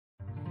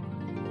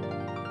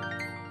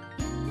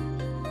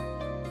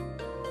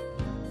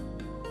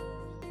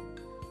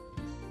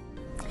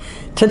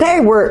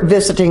Today we're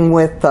visiting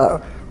with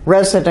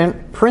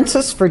resident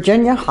Princess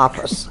Virginia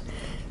Hoppus,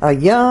 a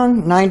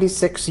young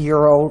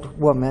 96-year-old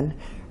woman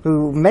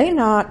who may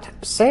not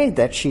say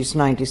that she's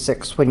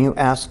 96 when you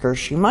ask her.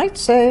 She might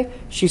say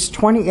she's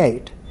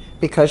 28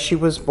 because she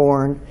was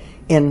born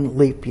in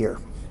leap year.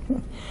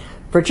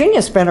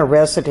 Virginia's been a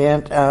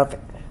resident of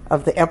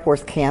the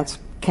Epworth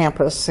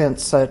campus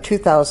since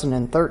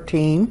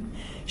 2013.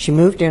 She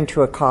moved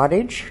into a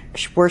cottage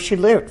where she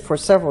lived for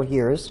several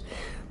years.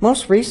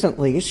 Most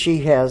recently, she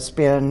has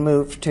been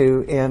moved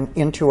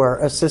into our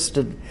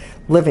assisted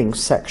living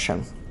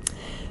section.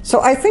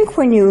 So I think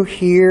when you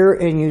hear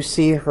and you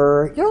see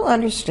her, you'll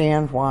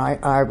understand why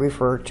I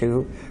refer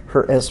to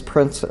her as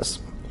Princess.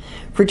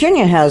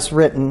 Virginia has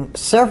written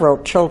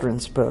several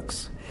children's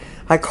books.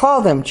 I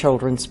call them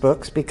children's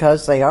books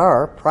because they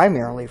are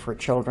primarily for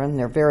children.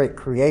 They're very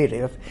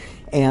creative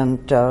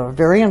and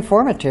very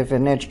informative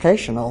and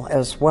educational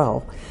as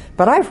well.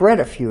 But I've read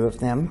a few of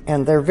them,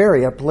 and they're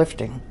very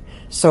uplifting.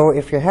 So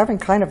if you're having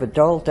kind of a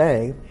dull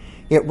day,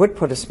 it would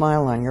put a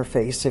smile on your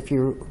face if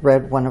you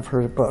read one of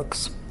her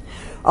books.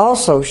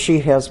 Also,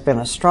 she has been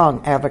a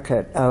strong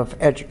advocate of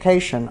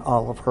education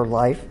all of her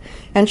life,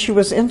 and she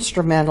was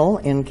instrumental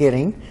in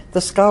getting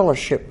the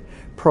scholarship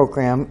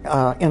program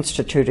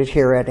instituted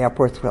here at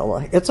Epworth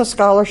Villa. It's a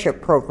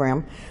scholarship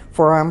program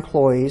for our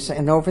employees,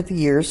 and over the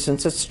years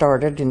since it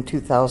started in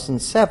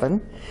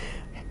 2007,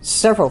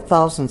 several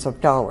thousands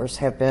of dollars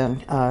have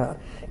been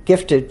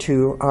gifted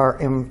to our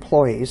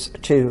employees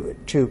to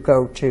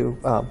go to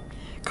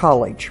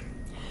college.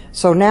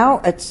 So now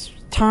it's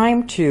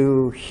time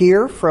to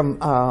hear from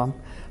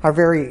our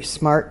very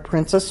smart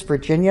Princess,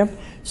 Virginia.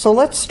 So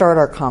let's start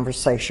our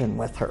conversation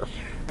with her.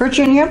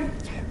 Virginia,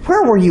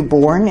 where were you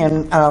born,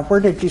 and where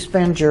did you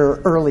spend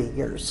your early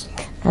years?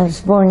 I was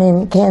born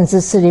in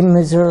Kansas City,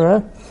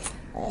 Missouri,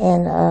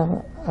 and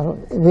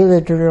we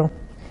lived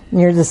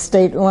near the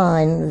state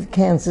line, the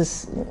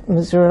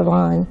Kansas-Missouri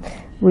line.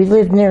 We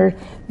lived near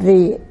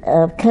the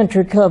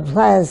Country Club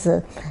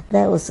Plaza.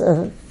 That was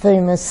a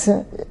famous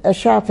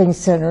shopping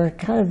center,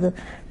 kind of the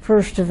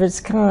first of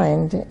its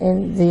kind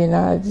in the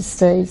United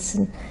States,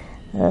 and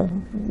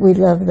we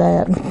loved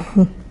that.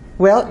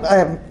 Well,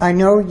 I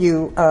know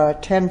you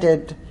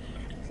attended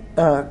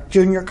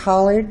junior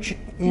college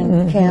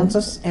in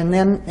Kansas, and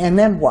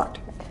then what?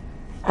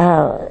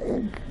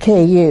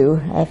 KU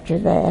after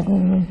that.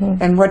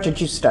 And what did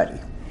you study?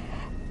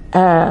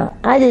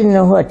 I didn't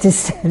know what to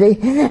study.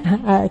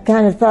 I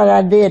kind of thought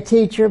I'd be a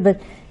teacher, but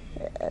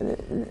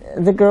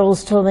the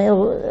girls told me,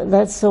 oh,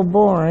 that's so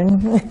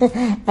boring.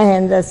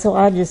 And so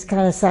I just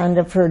kind of signed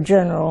up for a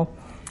general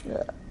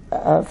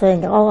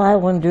thing. All I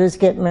want to do is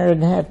get married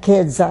and have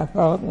kids, I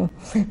thought. And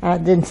I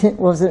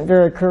wasn't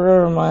very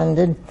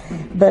career-minded.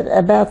 But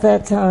about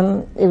that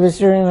time, it was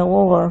during the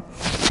war,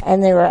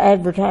 and they were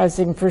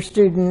advertising for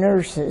student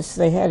nurses.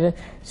 They had a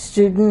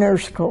student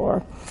nurse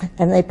corps,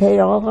 and they paid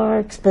all our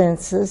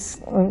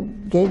expenses,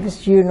 and gave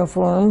us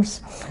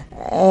uniforms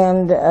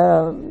and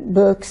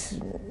books,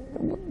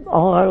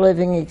 all our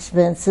living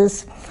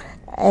expenses,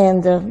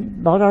 and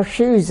bought our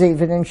shoes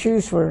even, and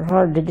shoes were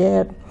hard to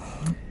get.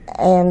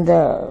 And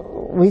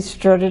we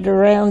strutted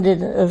around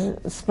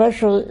in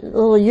special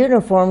little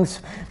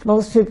uniforms.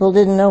 Most people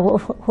didn't know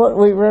what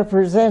we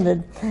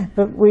represented,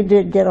 but we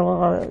did get all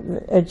our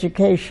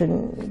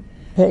education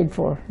paid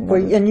for.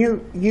 Well, and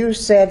you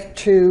said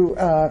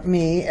to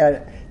me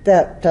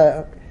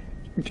that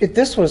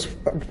this was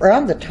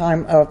around the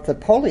time of the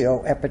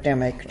polio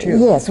epidemic, too.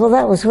 Yes, well,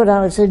 that was when I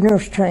was in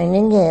nurse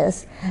training,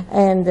 yes.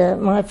 And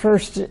my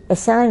first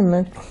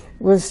assignment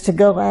was to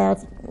go out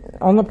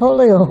on the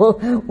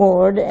polio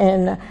ward,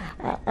 and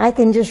I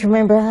can just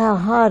remember how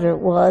hot it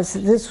was.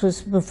 This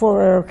was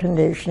before air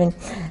conditioning,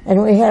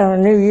 and we had our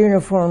new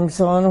uniforms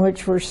on,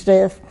 which were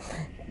stiff,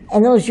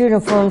 and those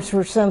uniforms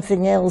were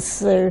something else.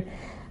 There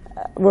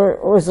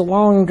was a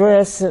long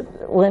dress that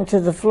went to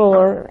the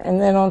floor, and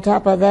then on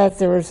top of that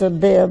there was a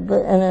bib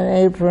and an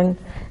apron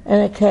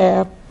and a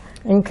cap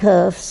and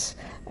cuffs,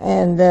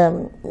 and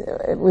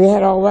we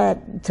had all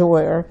that to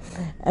wear.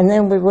 And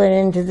then we went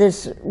into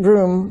this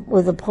room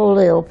with the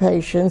polio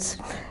patients,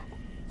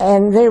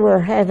 and they were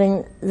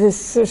having this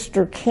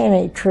Sister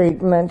Kenny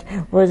treatment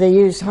where they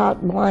used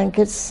hot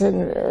blankets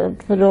and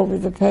put over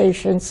the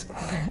patients.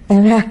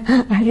 And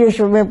I just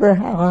remember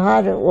how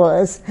hot it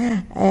was.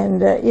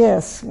 And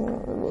yes,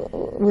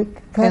 we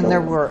And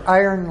there were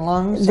iron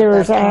lungs? There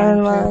was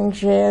iron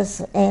lungs,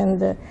 yes.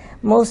 And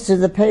most of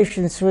the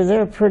patients were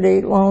there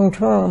pretty long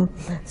term,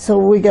 so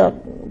we got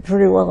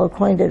pretty well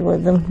acquainted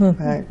with them.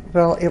 Right.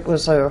 Well, it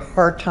was a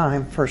hard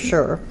time for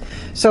sure.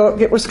 So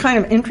it was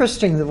kind of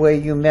interesting the way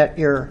you met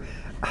your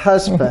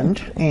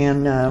husband,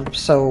 and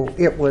so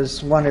it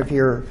was one of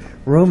your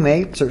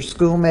roommates or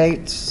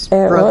schoolmates,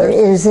 brothers? Well,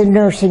 it was in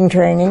nursing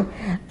training.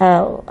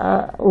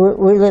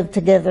 We lived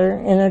together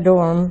in a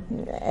dorm.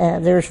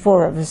 There's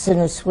 4 of us in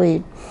a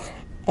suite.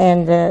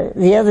 And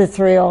the other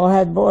 3 all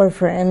had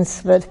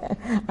boyfriends, but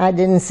I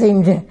didn't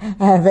seem to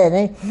have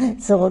any.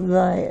 So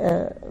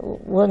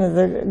one of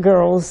the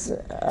girls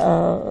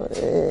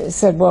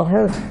said, well,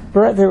 her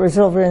brother was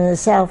over in the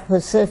South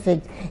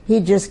Pacific.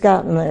 He'd just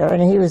gotten there,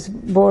 and he was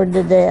bored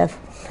to death.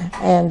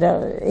 And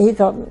he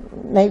thought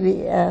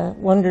maybe,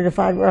 wondered if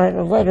I'd write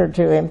a letter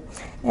to him.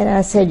 And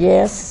I said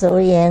yes, so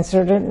he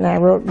answered it, and I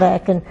wrote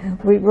back, and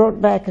we wrote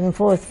back and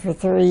forth for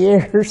 3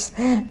 years.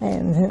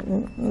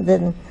 And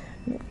then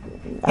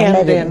I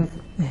met him.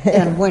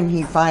 And when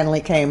he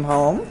finally came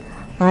home,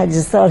 I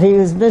just thought he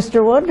was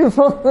Mr.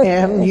 Wonderful.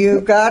 And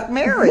you got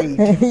married.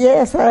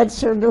 Yes,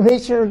 we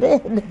sure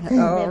did.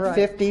 All right.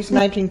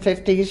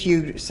 1950s,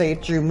 you say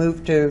that you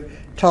moved to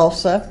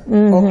Tulsa,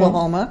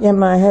 Oklahoma? Yeah,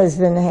 my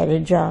husband had a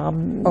job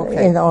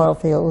in the oil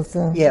fields.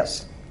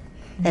 Yes.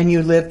 And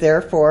you lived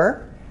there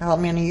for how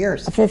many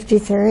years?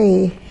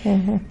 53.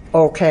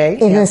 Okay.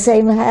 In the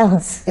same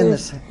house.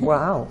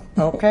 Wow.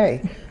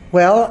 Okay.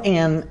 Well,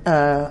 and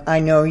I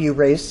know you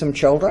raised some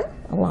children.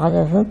 A lot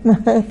of them.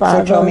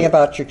 So tell me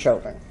about your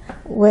children.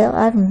 Well,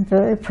 I'm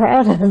very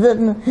proud of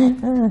them.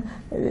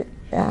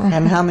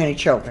 And how many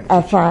children?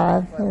 5.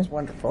 That's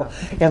wonderful.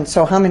 And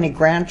so how many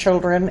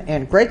grandchildren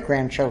and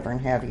great-grandchildren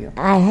have you?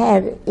 I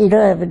had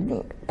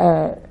 11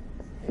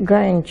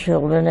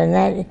 grandchildren, and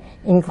that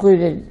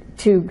included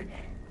 2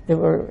 that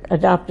were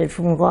adopted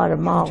from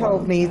Guatemala. You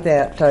told me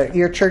that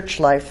your church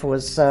life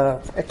was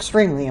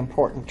extremely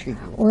important to you.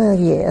 Well,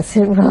 yes,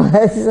 it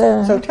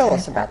was. So tell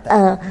us about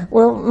that.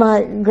 Well,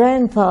 my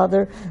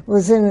grandfather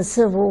was in the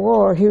Civil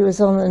War. He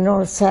was on the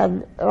north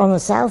side, on the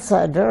south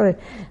side, very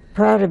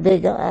proud of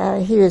big.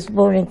 He was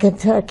born in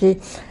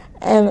Kentucky,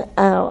 and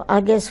I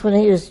guess when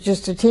he was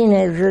just a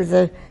teenager,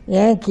 the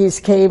Yankees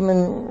came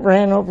and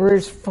ran over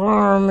his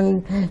farm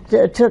and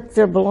took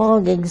their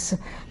belongings,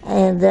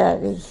 and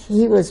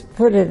he was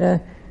put in a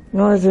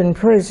northern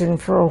prison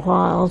for a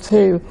while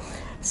too.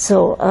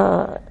 So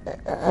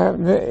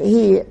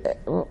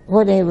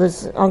when he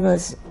was on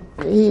this,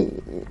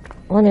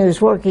 when he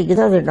was working in the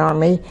Southern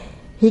Army,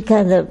 he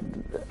kind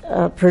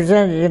of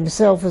presented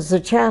himself as a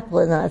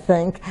chaplain, I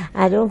think.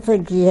 I don't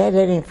think he had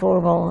any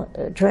formal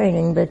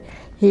training, but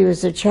he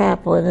was a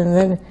chaplain, and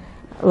then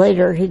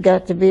later he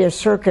got to be a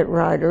circuit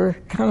rider,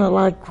 kind of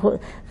like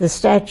the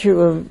statue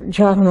of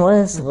John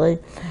Wesley.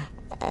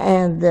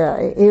 And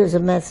he was a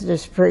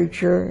Methodist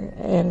preacher,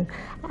 and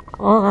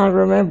all I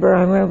remember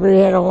he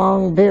had a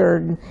long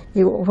beard.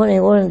 When he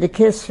wanted to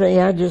kiss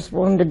me, I just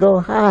wanted to go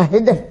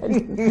hide.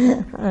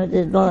 I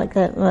didn't like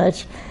that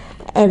much.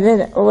 And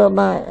then, well,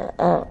 my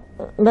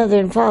mother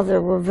and father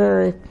were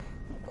very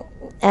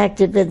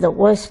active in the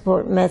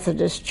Westport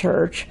Methodist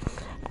Church,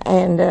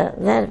 and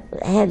that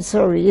had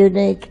sort of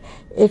unique.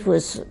 It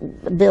was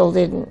built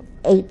in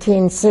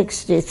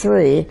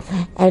 1863,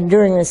 and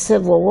during the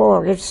Civil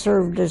War, it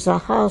served as a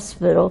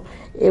hospital.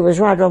 It was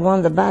right on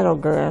one of the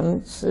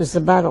battlegrounds, as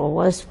the Battle of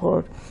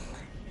Westport,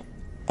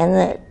 and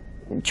that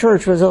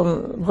church was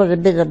on what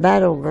had been the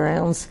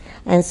battlegrounds,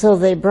 and so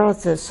they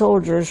brought the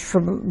soldiers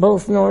from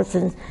both north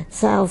and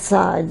south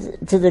sides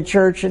to the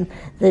church, and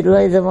they'd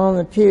lay them on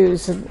the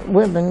pews, and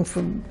women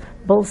from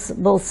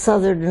both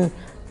southern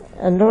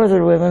and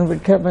northern women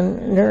would come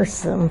and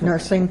nurse them.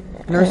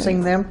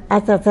 Nursing them? I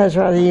thought that was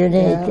rather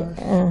unique.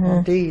 Yeah,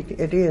 indeed,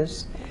 it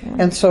is.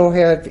 And so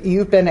have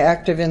you been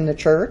active in the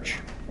church?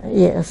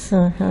 Yes.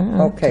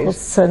 Okay.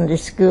 Sunday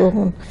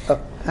school,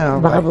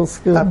 Bible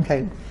school.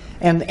 Okay.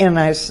 And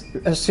I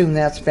assume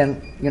that's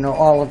been,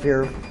 all of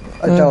your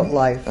adult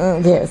life.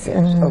 Yes.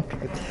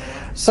 Okay.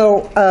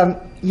 So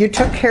you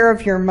took care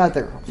of your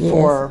mother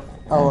for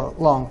a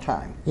long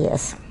time.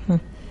 Yes.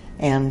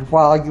 And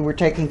while you were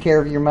taking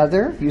care of your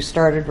mother, you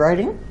started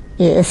writing?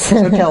 Yes.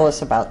 So tell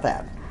us about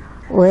that.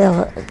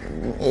 Well,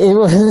 it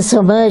wasn't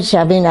so much.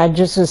 I mean, I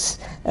just was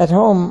at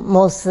home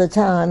most of the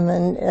time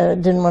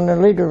and didn't want to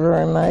leave her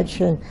very much,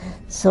 and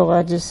so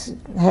I just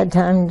had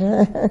time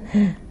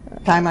to...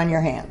 Time on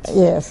your hands.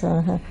 Yes.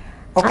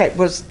 Okay,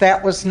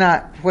 that was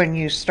not when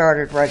you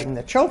started writing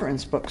the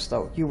children's books,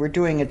 though. You were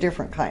doing a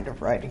different kind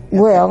of writing.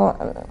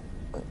 Well,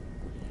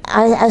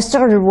 I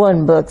started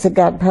one book that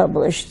got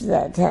published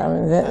that time,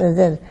 and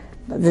then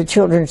the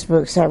children's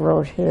books I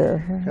wrote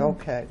here.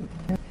 Okay.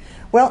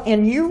 Well,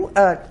 and you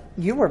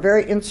were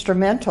very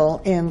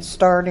instrumental in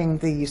starting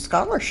the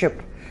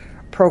scholarship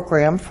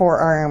program for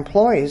our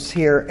employees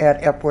here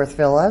at Epworth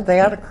Villa.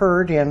 That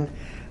occurred in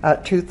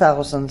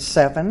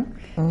 2007.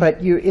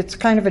 But it's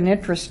kind of an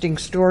interesting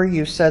story.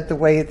 You said the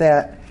way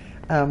that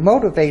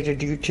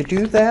motivated you to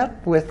do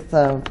that with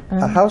a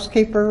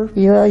housekeeper.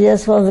 Yeah,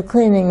 yes, well, the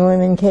cleaning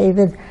women came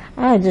in.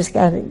 I just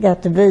got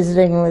to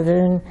visiting with her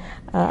and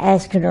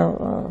asking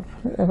her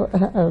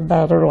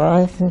about her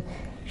life. And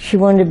she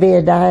wanted to be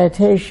a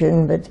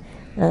dietitian, but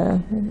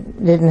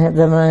didn't have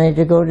the money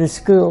to go to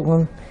school.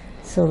 And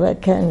so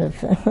that kind of...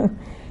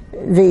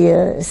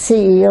 The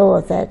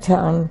CEO at that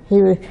time,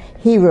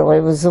 he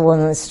really was the one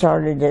that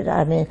started it.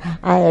 I mean,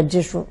 I had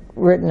just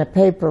written a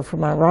paper for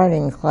my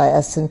writing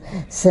class and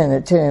sent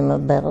it to him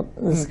about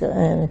this,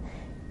 and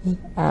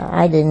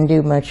I didn't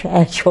do much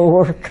actual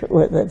work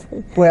with it.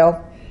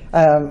 Well,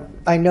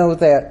 I know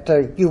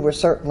that you were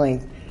certainly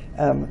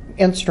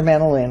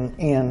instrumental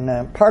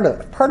in part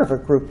of a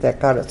group that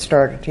got it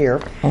started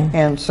here,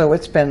 and so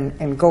it's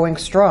been going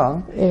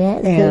strong.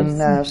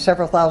 And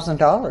several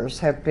 $1,000s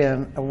have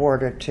been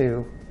awarded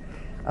to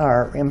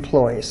our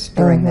employees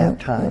during that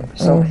time.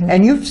 So,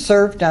 and you've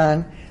served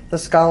on the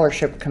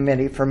scholarship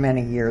committee for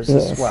many years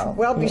as well.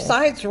 Well,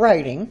 besides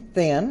writing,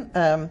 then,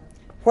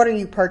 what are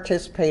you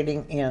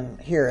participating in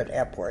here at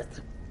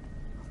Epworth?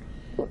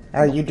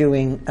 Are you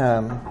doing?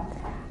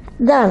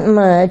 Not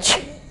much.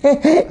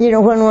 You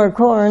know, when we're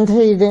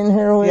quarantined in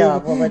here,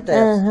 well, it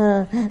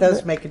does.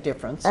 Does make a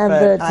difference.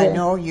 But I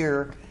know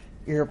you're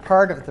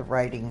part of the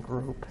writing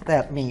group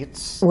that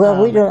meets.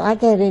 Well, we don't. I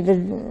can't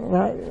even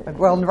write.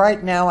 Well,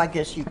 right now, I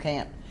guess you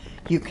can't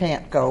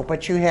go,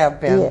 but you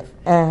have been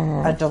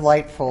a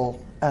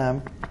delightful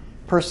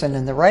person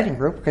in the writing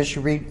group because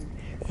you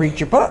read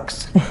your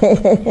books.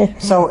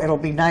 So it'll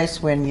be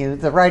nice when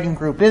the writing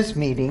group is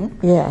meeting.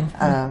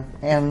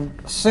 And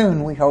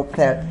soon we hope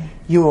that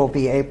you will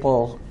be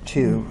able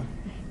to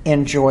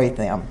enjoy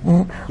them.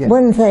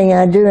 One thing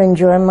I do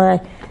enjoy,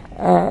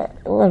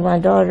 when my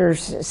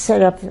daughters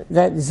set up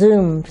that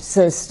Zoom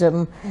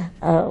system,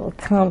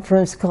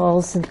 conference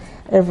calls, and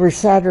every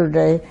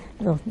Saturday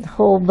a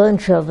whole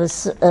bunch of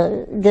us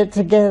get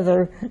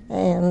together,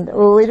 and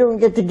we don't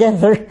get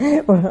together,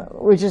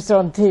 we're just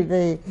on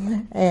TV,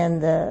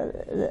 and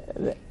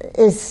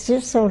it's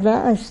just so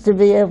nice to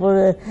be able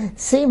to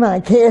see my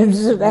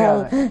kids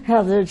and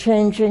how they're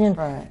changing.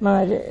 And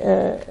my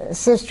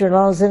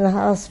sister-in-law's in the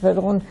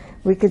hospital, and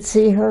we could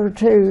see her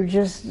too,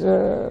 just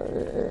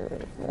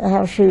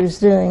how she was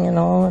doing and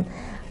all. And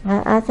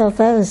I thought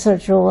that was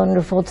such a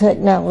wonderful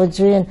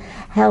technology, and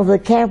how the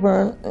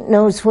camera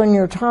knows when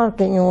you're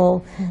talking and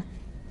will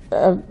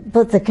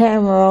put the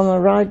camera on the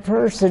right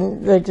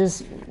person. They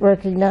just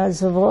recognize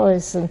the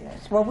voice. And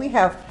well, we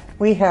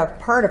have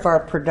part of our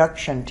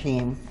production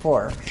team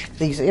for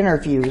these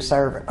interviews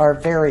are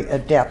very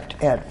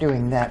adept at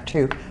doing that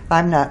too.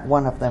 I'm not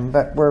one of them,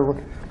 but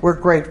we're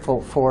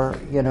grateful for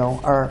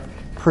our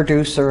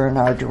producer and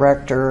our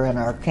director and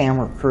our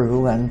camera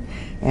crew, and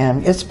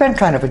it's been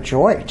kind of a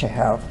joy to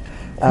have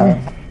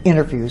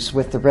interviews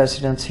with the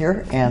residents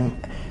here,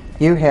 and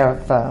you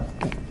have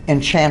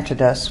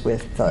enchanted us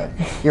with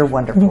your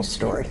wonderful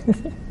story.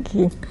 Thank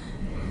you.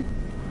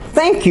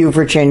 Thank you,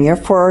 Virginia,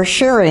 for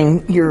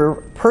sharing your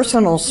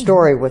personal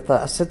story with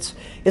us.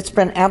 It's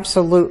been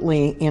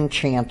absolutely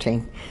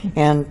enchanting,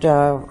 and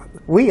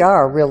we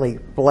are really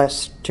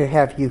blessed to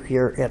have you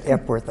here at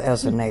Epworth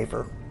as a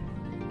neighbor.